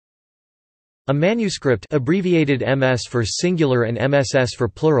A manuscript, abbreviated MS for singular and MSS for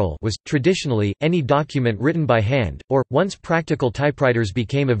plural, was, traditionally, any document written by hand, or, once practical typewriters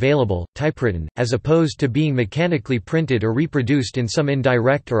became available, typewritten, as opposed to being mechanically printed or reproduced in some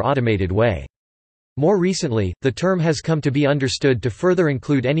indirect or automated way. More recently, the term has come to be understood to further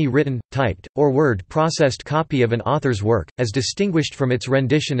include any written, typed, or word-processed copy of an author's work, as distinguished from its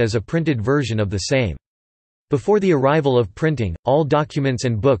rendition as a printed version of the same. Before the arrival of printing, all documents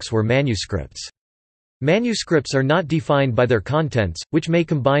and books were manuscripts. Manuscripts are not defined by their contents, which may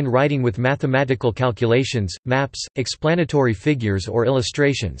combine writing with mathematical calculations, maps, explanatory figures or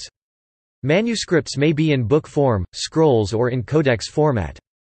illustrations. Manuscripts may be in book form, scrolls or in codex format.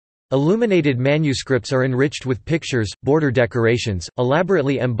 Illuminated manuscripts are enriched with pictures, border decorations,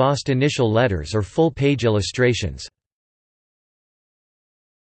 elaborately embossed initial letters or full-page illustrations.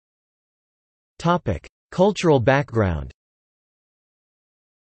 Cultural background.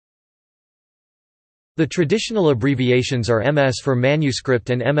 The traditional abbreviations are MS for manuscript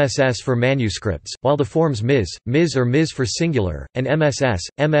and MSS for manuscripts, while the forms MS or MS for singular, and MSS,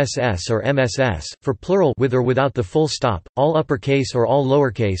 MSS or MSS, for plural with or without the full stop, all uppercase or all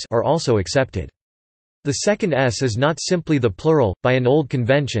lowercase, are also accepted. The second S is not simply the plural, by an old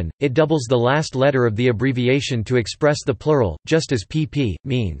convention, it doubles the last letter of the abbreviation to express the plural, just as pp.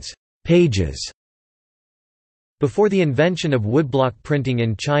 Means pages. Before the invention of woodblock printing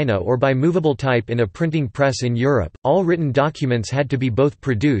in China or by movable type in a printing press in Europe, all written documents had to be both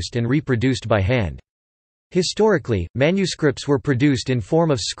produced and reproduced by hand. Historically, manuscripts were produced in form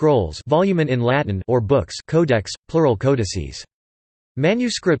of scrolls, volumen in Latin, or books, codex, plural codices.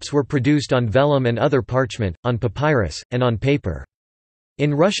 Manuscripts were produced on vellum and other parchment, on papyrus, and on paper.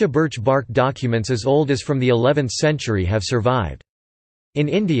 In Russia, birch bark documents as old as from the 11th century have survived. In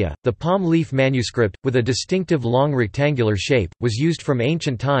India, the palm leaf manuscript, with a distinctive long rectangular shape, was used from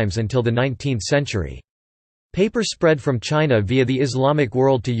ancient times until the 19th century. Paper spread from China via the Islamic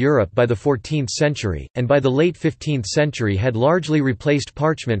world to Europe by the 14th century, and by the late 15th century had largely replaced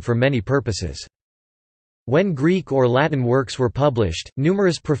parchment for many purposes. When Greek or Latin works were published,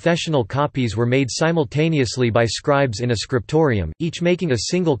 numerous professional copies were made simultaneously by scribes in a scriptorium, each making a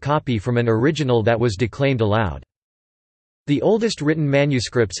single copy from an original that was declaimed aloud. The oldest written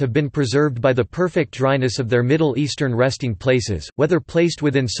manuscripts have been preserved by the perfect dryness of their Middle Eastern resting places, whether placed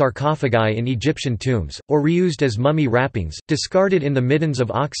within sarcophagi in Egyptian tombs, or reused as mummy wrappings, discarded in the middens of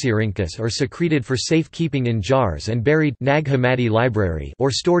Oxyrhynchus or secreted for safekeeping in jars and buried Nag Hammadi library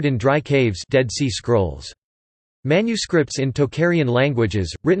or stored in dry caves Dead Sea Scrolls. Manuscripts in Tocharian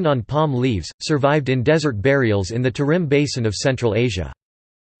languages, written on palm leaves, survived in desert burials in the Tarim Basin of Central Asia.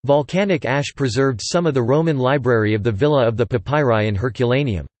 Volcanic ash preserved some of the Roman library of the Villa of the Papyri in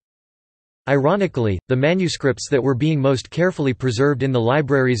Herculaneum. Ironically, the manuscripts that were being most carefully preserved in the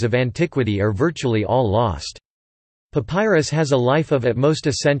libraries of antiquity are virtually all lost. Papyrus has a life of at most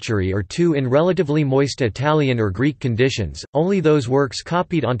a century or two in relatively moist Italian or Greek conditions. Only those works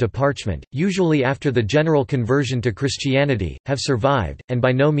copied onto parchment, usually after the general conversion to Christianity, have survived, and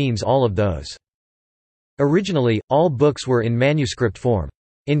by no means all of those. Originally, all books were in manuscript form.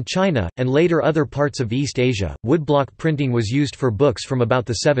 In China, and later other parts of East Asia, woodblock printing was used for books from about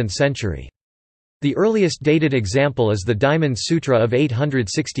the 7th century. The earliest dated example is the Diamond Sutra of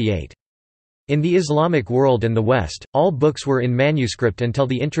 868. In the Islamic world and the West, all books were in manuscript until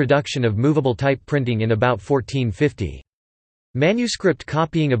the introduction of movable type printing in about 1450. Manuscript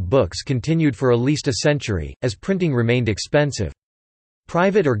copying of books continued for at least a century, as printing remained expensive.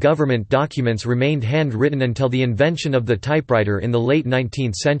 Private or government documents remained hand-written until the invention of the typewriter in the late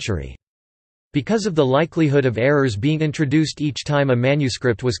 19th century. Because of the likelihood of errors being introduced each time a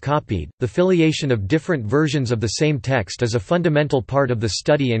manuscript was copied, the filiation of different versions of the same text is a fundamental part of the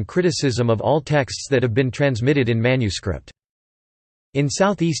study and criticism of all texts that have been transmitted in manuscript. In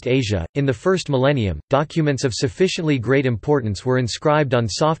Southeast Asia, in the first millennium, documents of sufficiently great importance were inscribed on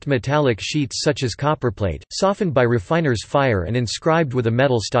soft metallic sheets such as copperplate, softened by refiner's fire and inscribed with a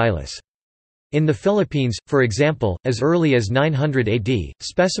metal stylus. In the Philippines, for example, as early as 900 AD,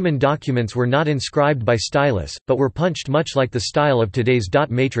 specimen documents were not inscribed by stylus, but were punched much like the style of today's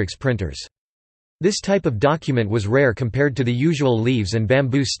dot matrix printers. This type of document was rare compared to the usual leaves and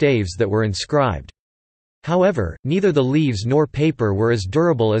bamboo staves that were inscribed. However, neither the leaves nor paper were as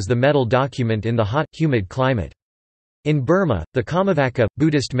durable as the metal document in the hot, humid climate. In Burma, the Kamavaka,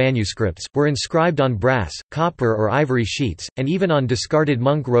 Buddhist manuscripts, were inscribed on brass, copper or ivory sheets, and even on discarded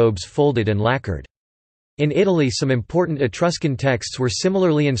monk robes folded and lacquered. In Italy, some important Etruscan texts were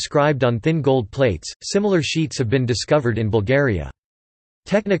similarly inscribed on thin gold plates. Similar sheets have been discovered in Bulgaria.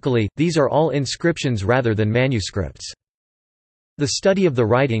 Technically, these are all inscriptions rather than manuscripts. The study of the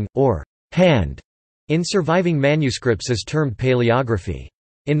writing, or hand in surviving manuscripts is termed paleography.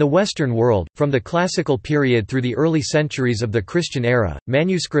 In the Western world, from the classical period through the early centuries of the Christian era,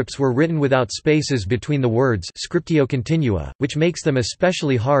 manuscripts were written without spaces between the words scriptio continua, which makes them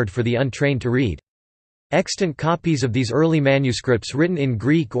especially hard for the untrained to read. Extant copies of these early manuscripts written in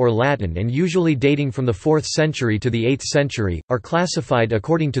Greek or Latin and usually dating from the 4th century to the 8th century, are classified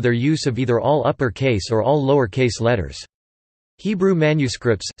according to their use of either all uppercase or all lowercase letters. Hebrew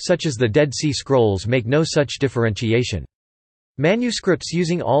manuscripts, such as the Dead Sea Scrolls, make no such differentiation. Manuscripts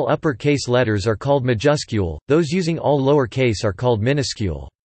using all uppercase letters are called majuscule, those using all lowercase are called minuscule.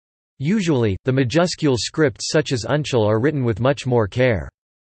 Usually, the majuscule scripts such as uncial are written with much more care.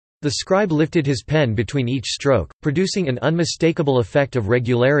 The scribe lifted his pen between each stroke, producing an unmistakable effect of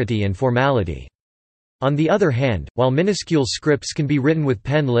regularity and formality. On the other hand, while minuscule scripts can be written with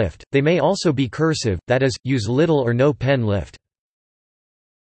pen lift, they may also be cursive, that is, use little or no pen lift.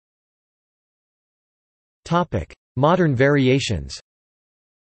 Modern variations.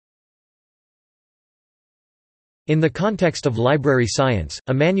 In the context of library science,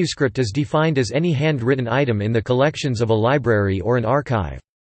 a manuscript is defined as any handwritten item in the collections of a library or an archive.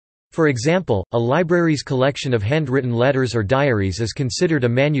 For example, a library's collection of handwritten letters or diaries is considered a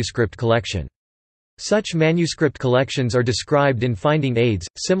manuscript collection. Such manuscript collections are described in finding aids,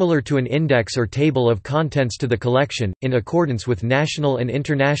 similar to an index or table of contents to the collection, in accordance with national and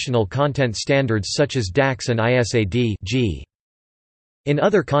international content standards such as DAX and ISAD-G. In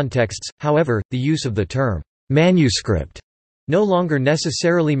other contexts, however, the use of the term manuscript no longer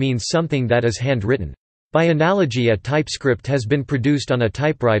necessarily means something that is handwritten. By analogy, a typescript has been produced on a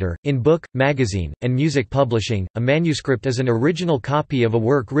typewriter. In book, magazine, and music publishing, a manuscript is an original copy of a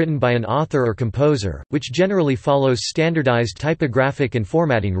work written by an author or composer, which generally follows standardized typographic and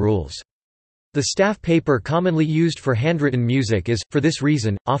formatting rules. The staff paper commonly used for handwritten music is, for this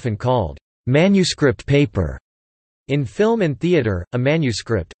reason, often called manuscript paper. In film and theater, a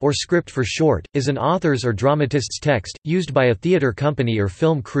manuscript, or script for short, is an author's or dramatist's text, used by a theater company or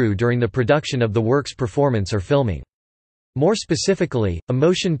film crew during the production of the work's performance or filming. More specifically, a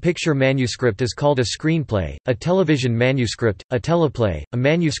motion picture manuscript is called a screenplay, a television manuscript, a teleplay, a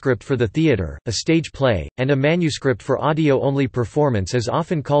manuscript for the theater, a stage play, and a manuscript for audio-only performance is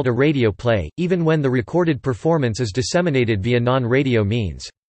often called a radio play, even when the recorded performance is disseminated via non-radio means.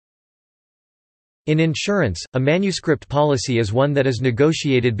 In insurance, a manuscript policy is one that is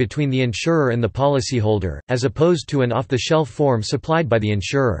negotiated between the insurer and the policyholder, as opposed to an off-the-shelf form supplied by the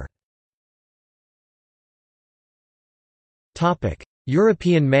insurer.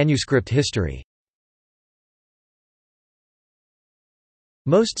 European manuscript history.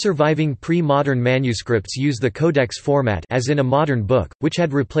 Most surviving pre-modern manuscripts use the codex format as in a modern book, which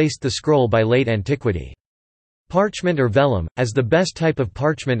had replaced the scroll by late antiquity. Parchment or vellum, as the best type of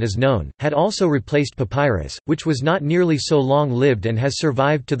parchment is known, had also replaced papyrus, which was not nearly so long-lived and has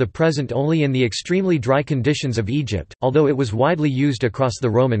survived to the present only in the extremely dry conditions of Egypt, although it was widely used across the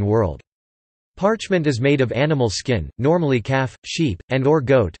Roman world. Parchment is made of animal skin, normally calf, sheep, and/or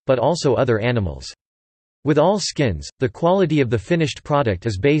goat, but also other animals. With all skins, the quality of the finished product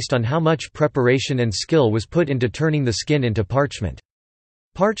is based on how much preparation and skill was put into turning the skin into parchment.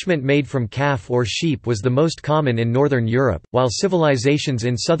 Parchment made from calf or sheep was the most common in Northern Europe, while civilizations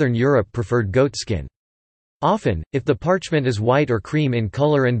in Southern Europe preferred goatskin. Often, if the parchment is white or cream in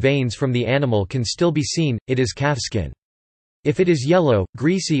color and veins from the animal can still be seen, it is calfskin. If it is yellow,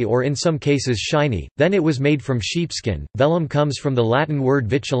 greasy or in some cases shiny, then it was made from sheepskin. Vellum comes from the Latin word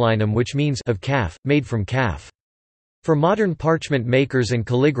vitellinum, which means of calf, made from calf. For modern parchment makers and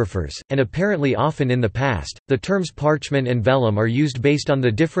calligraphers, and apparently often in the past, the terms parchment and vellum are used based on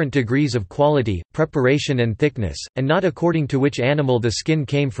the different degrees of quality, preparation and thickness, and not according to which animal the skin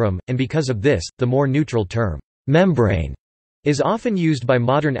came from, and because of this, the more neutral term, membrane, is often used by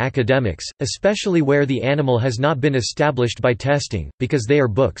modern academics, especially where the animal has not been established by testing. Because they are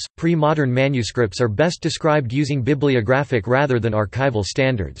books, pre-modern manuscripts are best described using bibliographic rather than archival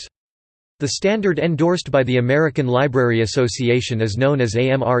standards. The standard endorsed by the American Library Association is known as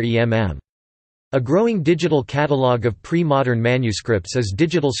AMREMM. A growing digital catalog of pre-modern manuscripts is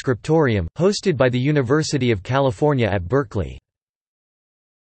Digital Scriptorium, hosted by the University of California at Berkeley.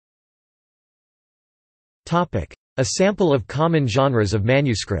 A sample of common genres of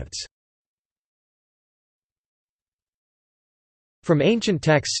manuscripts. From ancient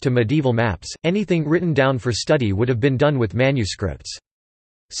texts to medieval maps, anything written down for study would have been done with manuscripts.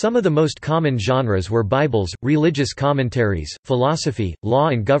 Some of the most common genres were Bibles, religious commentaries, philosophy, law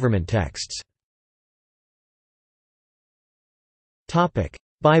and government texts.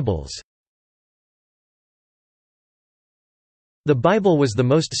 Bibles. The Bible was the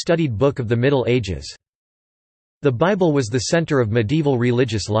most studied book of the Middle Ages. The Bible was the center of medieval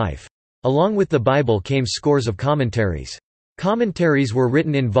religious life. Along with the Bible came scores of commentaries. Commentaries were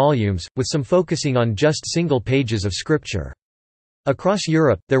written in volumes, with some focusing on just single pages of scripture. Across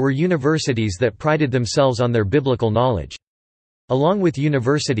Europe, there were universities that prided themselves on their biblical knowledge. Along with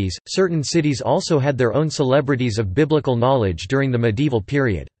universities, certain cities also had their own celebrities of biblical knowledge during the medieval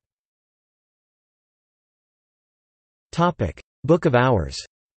period. Book of Hours.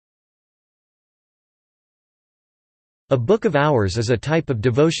 A Book of Hours is a type of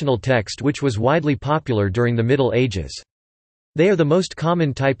devotional text which was widely popular during the Middle Ages. They are the most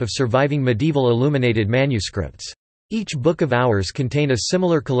common type of surviving medieval illuminated manuscripts. Each Book of Hours contain a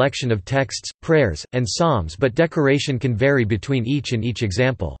similar collection of texts, prayers, and psalms, but decoration can vary between each and each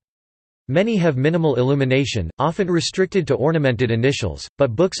example. Many have minimal illumination, often restricted to ornamented initials,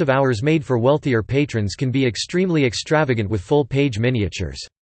 but Books of Hours made for wealthier patrons can be extremely extravagant with full-page miniatures.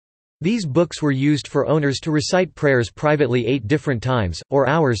 These books were used for owners to recite prayers privately 8 different times, or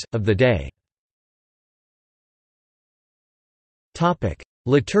hours, of the day.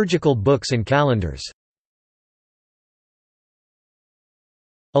 Liturgical books and calendars.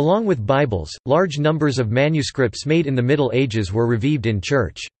 Along with Bibles, large numbers of manuscripts made in the Middle Ages were revered in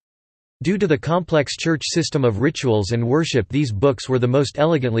church. Due to the complex church system of rituals and worship, these books were the most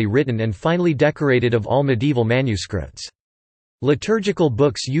elegantly written and finely decorated of all medieval manuscripts. Liturgical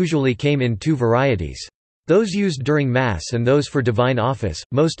books usually came in 2 varieties. Those used during Mass and those for divine office.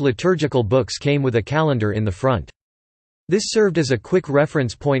 Most liturgical books came with a calendar in the front. This served as a quick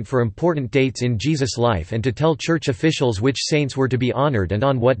reference point for important dates in Jesus' life and to tell church officials which saints were to be honored and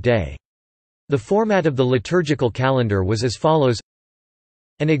on what day. The format of the liturgical calendar was as follows.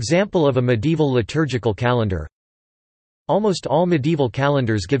 An example of a medieval liturgical calendar. Almost all medieval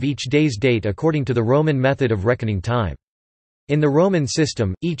calendars give each day's date according to the Roman method of reckoning time. In the Roman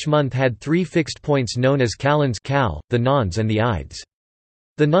system, each month had 3 fixed points known as calends, the nons and the ides.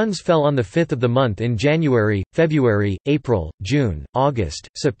 The nons fell on the 5th of the month in January, February, April, June, August,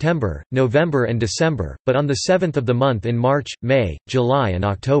 September, November and December, but on the 7th of the month in March, May, July and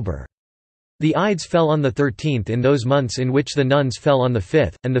October. The ides fell on the 13th in those months in which the nons fell on the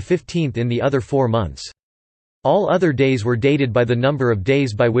 5th, and the 15th in the other 4 months. All other days were dated by the number of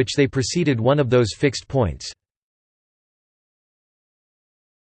days by which they preceded one of those fixed points.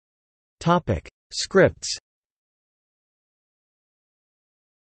 Scripts.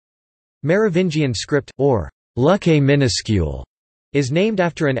 Merovingian script, or Lucca minuscule, is named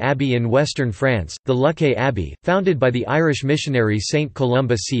after an abbey in western France, the Lucca Abbey, founded by the Irish missionary Saint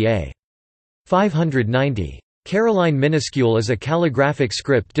Columba ca. 590. Caroline minuscule is a calligraphic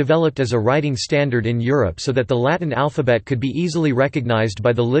script developed as a writing standard in Europe so that the Latin alphabet could be easily recognized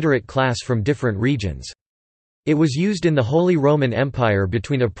by the literate class from different regions. It was used in the Holy Roman Empire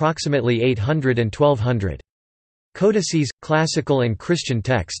between approximately 800 and 1200. Codices, classical and Christian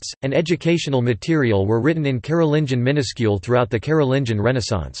texts, and educational material were written in Carolingian minuscule throughout the Carolingian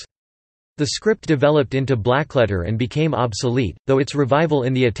Renaissance. The script developed into blackletter and became obsolete, though its revival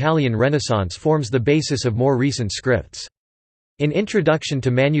in the Italian Renaissance forms the basis of more recent scripts. In Introduction to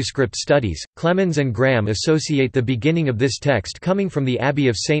Manuscript Studies, Clemens and Graham associate the beginning of this text coming from the Abbey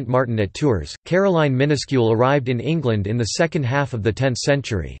of St. Martin at Tours. Caroline minuscule arrived in England in the second half of the 10th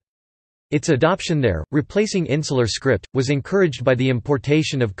century. Its adoption there, replacing insular script, was encouraged by the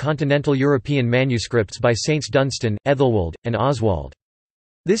importation of continental European manuscripts by Saints Dunstan, Ethelwold, and Oswald.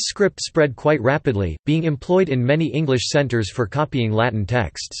 This script spread quite rapidly, being employed in many English centres for copying Latin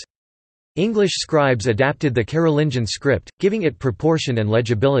texts. English scribes adapted the Carolingian script, giving it proportion and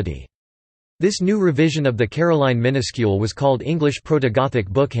legibility. This new revision of the Caroline minuscule was called English Proto-Gothic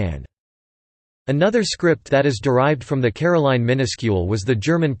Bookhand. Another script that is derived from the Caroline minuscule was the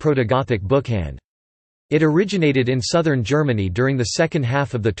German Proto-Gothic Bookhand. It originated in southern Germany during the second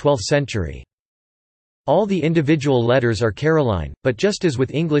half of the 12th century. All the individual letters are Caroline, but just as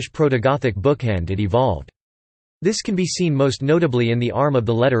with English Proto-Gothic Bookhand it evolved. This can be seen most notably in the arm of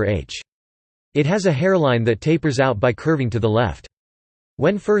the letter H. It has a hairline that tapers out by curving to the left.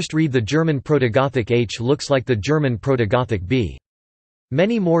 When first read, the German Proto-Gothic H looks like the German Proto-Gothic B.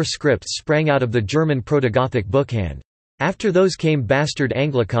 Many more scripts sprang out of the German Proto-Gothic Bookhand. After those came Bastard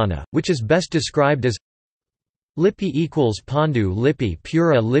Anglicana, which is best described as Lippi equals Pondu Lippi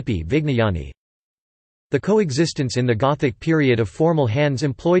Pura Lippi Vignayani. The coexistence in the Gothic period of formal hands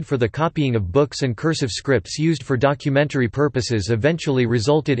employed for the copying of books and cursive scripts used for documentary purposes eventually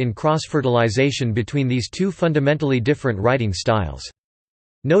resulted in cross-fertilization between these two fundamentally different writing styles.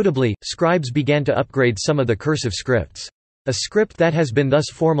 Notably, scribes began to upgrade some of the cursive scripts. A script that has been thus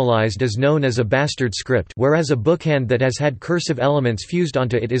formalized is known as a bastard script, whereas a bookhand that has had cursive elements fused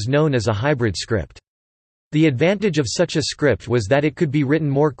onto it is known as a hybrid script. The advantage of such a script was that it could be written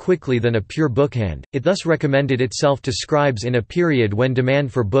more quickly than a pure bookhand. It thus recommended itself to scribes in a period when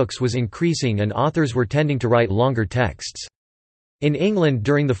demand for books was increasing and authors were tending to write longer texts. In England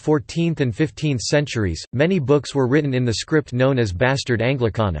during the 14th and 15th centuries, many books were written in the script known as bastard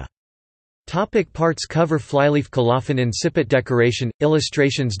Anglicana. Parts cover flyleaf colophon incipit decoration,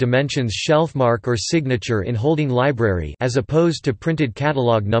 illustrations dimensions shelf mark or signature in holding library as opposed to printed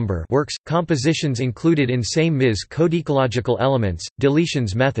catalog number works, compositions included in same ms codicological elements,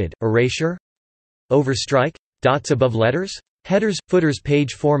 deletions method, erasure? Overstrike? Dots above letters? Headers, footers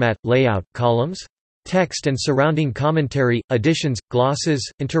page format, layout, columns? Text and surrounding commentary, additions, glosses,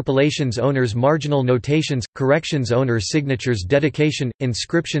 interpolations owners marginal notations, corrections owner signatures dedication,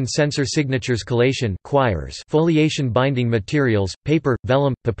 inscription censor signatures collation quires foliation binding materials, paper,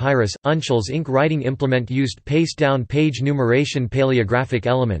 vellum, papyrus, uncials ink writing implement used paste down page numeration paleographic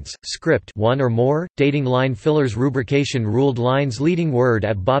elements, script one or more, dating line fillers rubrication ruled lines leading word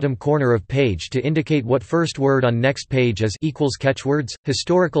at bottom corner of page to indicate what first word on next page is equals catchwords,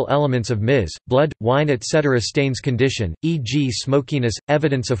 historical elements of ms, blood, wine etc. stains condition, e.g. smokiness,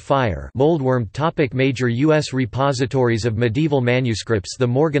 evidence of fire moldworm topic major U.S. repositories of medieval manuscripts The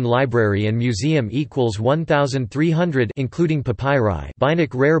Morgan Library and Museum equals 1,300 including papyri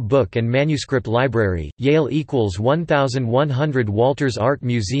Beinecke Rare Book and Manuscript Library, Yale equals 1,100 Walters Art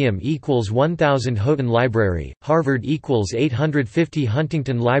Museum equals 1,000 Houghton Library, Harvard equals 850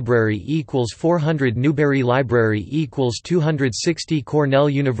 Huntington Library equals 400 Newberry Library equals 260 Cornell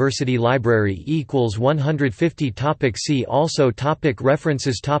University Library equals 150 See also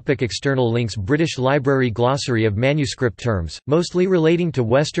References External links British Library Glossary of Manuscript Terms, mostly relating to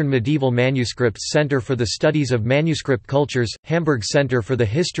Western medieval manuscripts Centre for the Studies of Manuscript Cultures, Hamburg Centre for the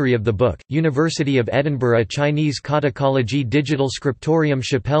History of the Book, University of Edinburgh Chinese Codicology Digital Scriptorium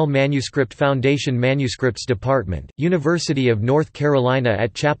Chappell Manuscript Foundation Manuscripts Department, University of North Carolina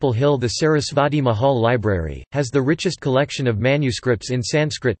at Chapel Hill The Sarasvati Mahal Library, has the richest collection of manuscripts in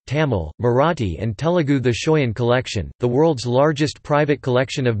Sanskrit, Tamil, Marathi and Telugu The Shoyan Collection, the world's largest private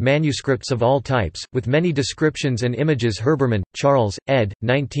collection of manuscripts of all types, with many descriptions and images Herbermann, Charles, ed.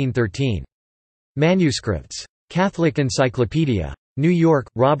 1913. Manuscripts. Catholic Encyclopedia. New York,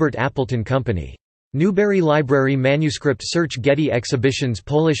 Robert Appleton Company. Newberry Library Manuscript Search Getty Exhibitions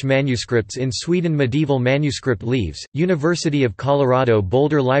Polish manuscripts in Sweden Medieval manuscript leaves, University of Colorado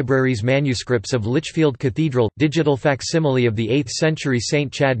Boulder Libraries Manuscripts of Lichfield Cathedral, digital facsimile of the 8th century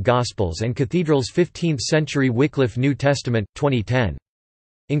St. Chad Gospels and Cathedral's 15th century Wycliffe New Testament, 2010.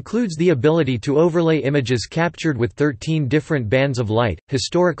 Includes the ability to overlay images captured with 13 different bands of light,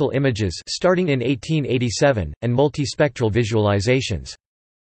 historical images starting in 1887, and multispectral visualizations.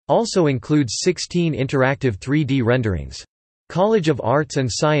 Also includes 16 interactive 3D renderings. College of Arts and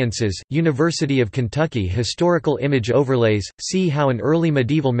Sciences, University of Kentucky Historical image overlays, see how an early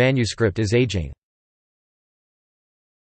medieval manuscript is aging.